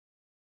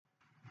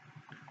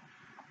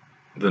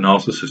The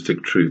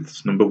Narcissistic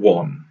Truths No.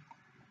 1.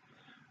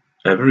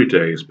 Every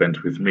day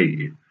spent with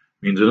me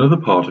means another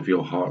part of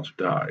your heart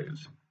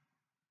dies.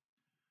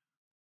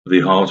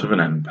 The heart of an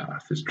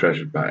empath is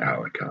treasured by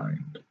our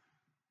kind.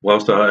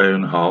 Whilst our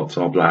own hearts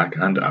are black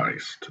and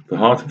iced, the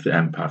heart of the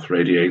empath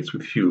radiates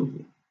with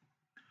fuel.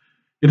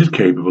 It is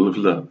capable of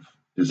love,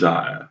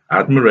 desire,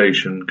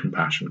 admiration,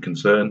 compassion,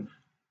 concern,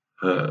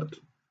 hurt,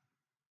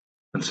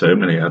 and so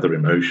many other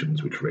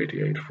emotions which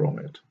radiate from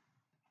it.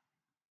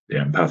 The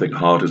empathic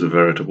heart is a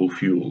veritable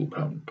fuel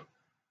pump,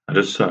 and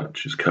as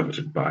such is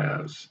coveted by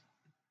us.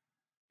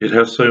 It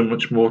has so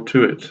much more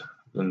to it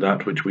than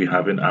that which we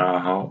have in our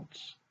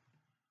hearts.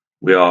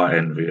 We are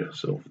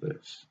envious of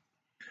this,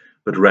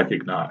 but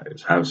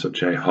recognize how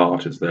such a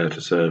heart is there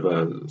to serve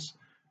us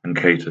and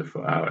cater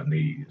for our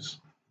needs.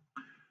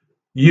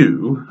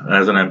 You,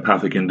 as an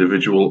empathic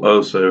individual,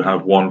 also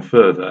have one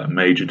further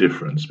major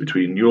difference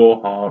between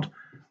your heart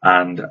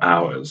and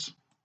ours.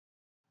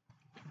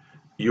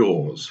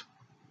 Yours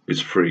is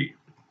free.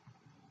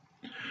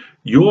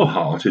 Your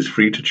heart is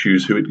free to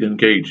choose who it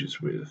engages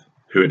with,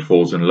 who it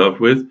falls in love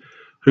with,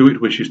 who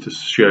it wishes to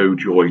show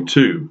joy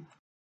to,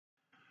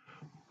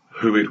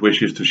 who it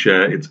wishes to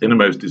share its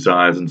innermost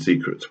desires and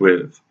secrets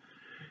with.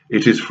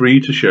 It is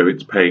free to show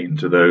its pain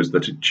to those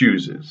that it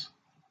chooses.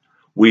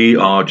 We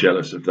are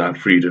jealous of that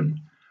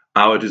freedom.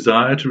 Our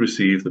desire to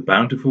receive the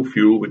bountiful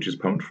fuel which is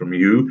pumped from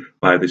you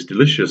by this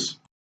delicious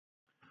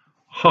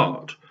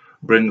heart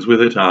brings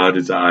with it our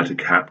desire to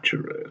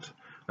capture it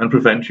and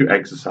prevent you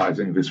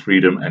exercising this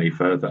freedom any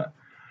further.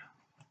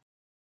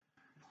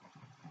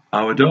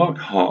 Our dark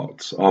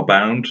hearts are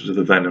bound to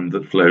the venom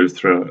that flows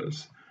through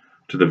us,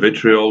 to the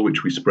vitriol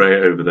which we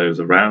spray over those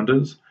around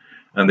us,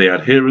 and the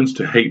adherence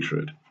to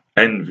hatred,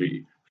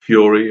 envy,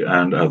 fury,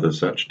 and other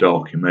such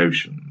dark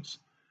emotions.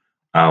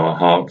 Our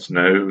hearts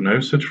know no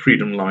such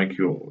freedom like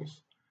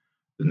yours.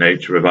 The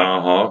nature of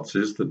our hearts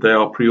is that they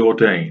are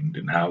preordained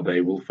in how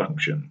they will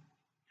function.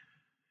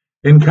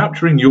 In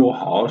capturing your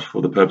heart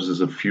for the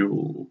purposes of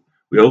fuel,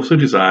 we also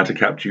desire to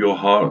capture your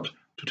heart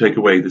to take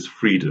away this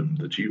freedom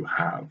that you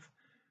have.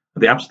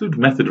 And the absolute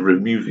method of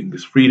removing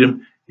this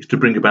freedom is to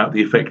bring about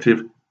the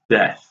effective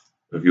death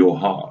of your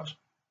heart.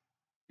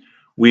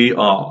 We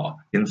are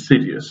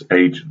insidious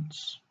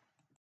agents,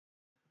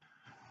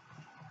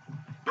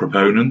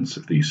 proponents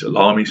of the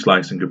salami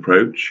slicing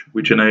approach,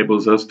 which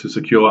enables us to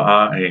secure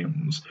our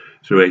aims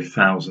through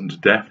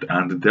 1,000 deft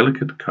and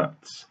delicate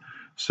cuts,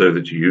 so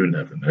that you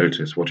never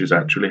notice what is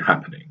actually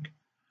happening.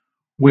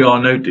 We are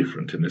no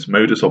different in this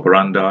modus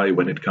operandi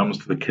when it comes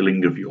to the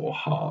killing of your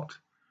heart.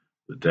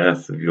 The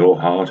death of your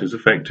heart is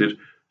effected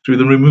through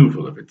the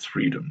removal of its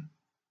freedom.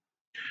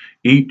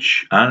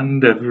 Each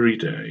and every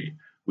day,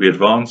 we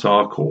advance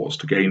our cause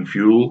to gain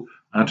fuel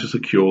and to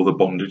secure the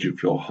bondage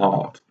of your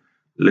heart,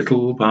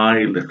 little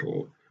by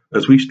little,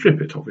 as we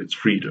strip it of its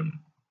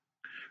freedom.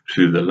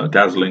 Through the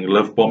dazzling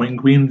love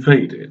bombing, we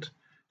invade it,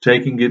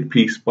 taking it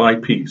piece by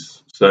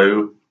piece,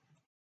 so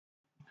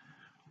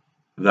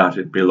that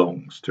it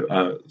belongs to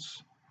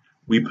us.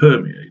 We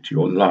permeate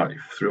your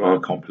life through our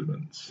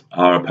compliments,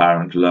 our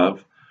apparent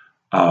love,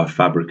 our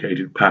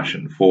fabricated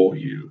passion for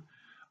you,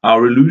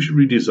 our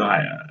illusory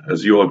desire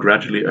as you are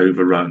gradually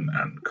overrun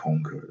and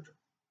conquered.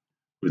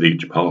 With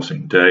each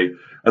passing day,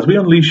 as we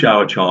unleash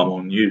our charm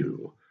on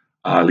you,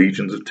 our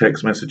legions of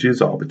text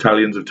messages, our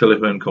battalions of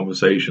telephone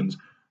conversations,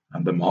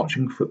 and the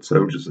marching foot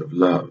soldiers of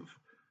love,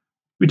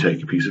 we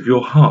take a piece of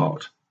your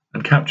heart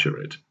and capture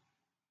it.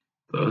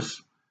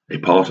 Thus, a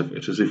part of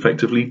it has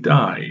effectively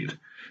died,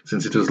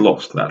 since it has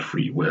lost that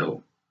free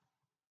will.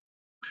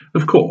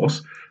 Of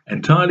course,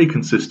 entirely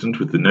consistent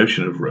with the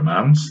notion of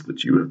romance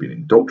that you have been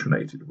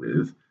indoctrinated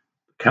with,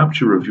 the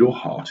capture of your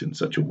heart in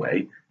such a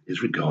way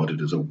is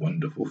regarded as a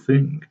wonderful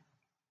thing.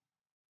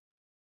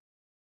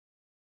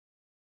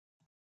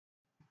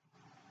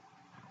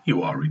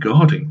 You are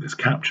regarding this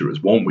capture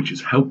as one which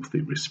is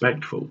healthy,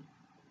 respectful,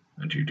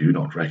 and you do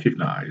not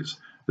recognize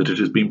that it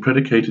has been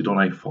predicated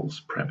on a false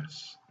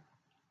premise.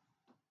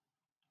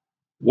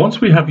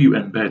 Once we have you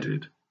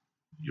embedded,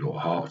 your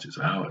heart is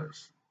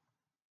ours.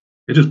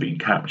 It has been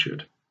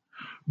captured.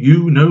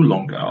 You no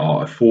longer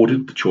are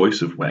afforded the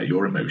choice of where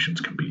your emotions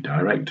can be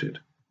directed.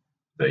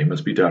 They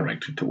must be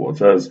directed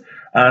towards us,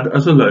 and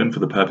us alone for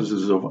the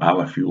purposes of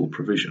our fuel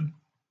provision.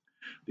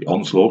 The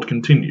onslaught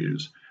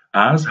continues,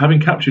 as,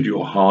 having captured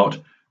your heart,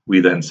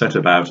 we then set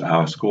about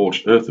our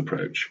scorched earth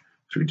approach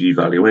through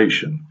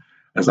devaluation,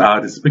 as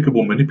our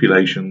despicable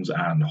manipulations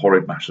and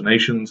horrid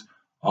machinations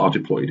are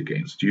deployed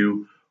against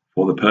you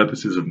for the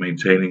purposes of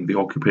maintaining the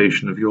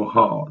occupation of your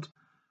heart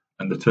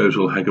and the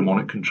total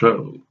hegemonic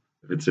control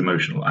of its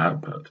emotional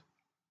output.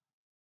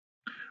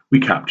 We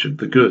captured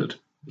the good,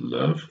 the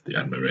love, the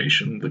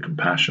admiration, the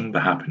compassion, the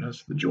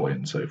happiness, the joy,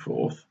 and so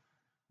forth.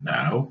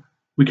 Now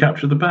we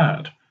capture the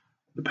bad,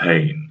 the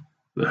pain,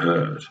 the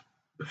hurt,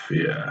 the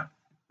fear,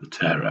 the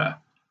terror,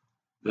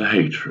 the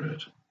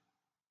hatred,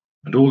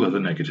 and all other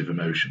negative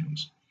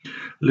emotions.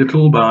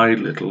 Little by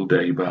little,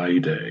 day by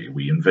day,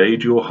 we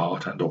invade your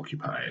heart and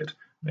occupy it,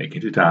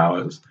 making it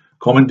ours,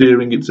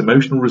 commandeering its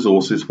emotional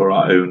resources for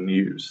our own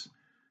use.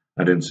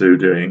 and in so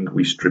doing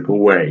we strip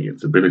away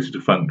its ability to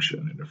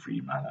function in a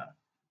free manner.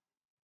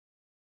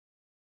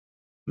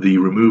 The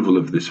removal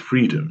of this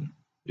freedom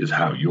is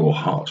how your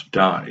heart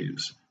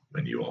dies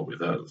when you are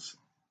with us.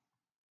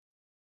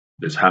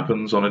 This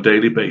happens on a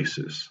daily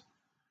basis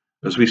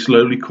as we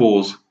slowly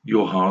cause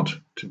your heart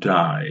to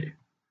die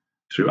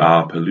through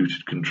our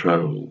polluted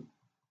control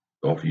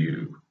of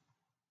you.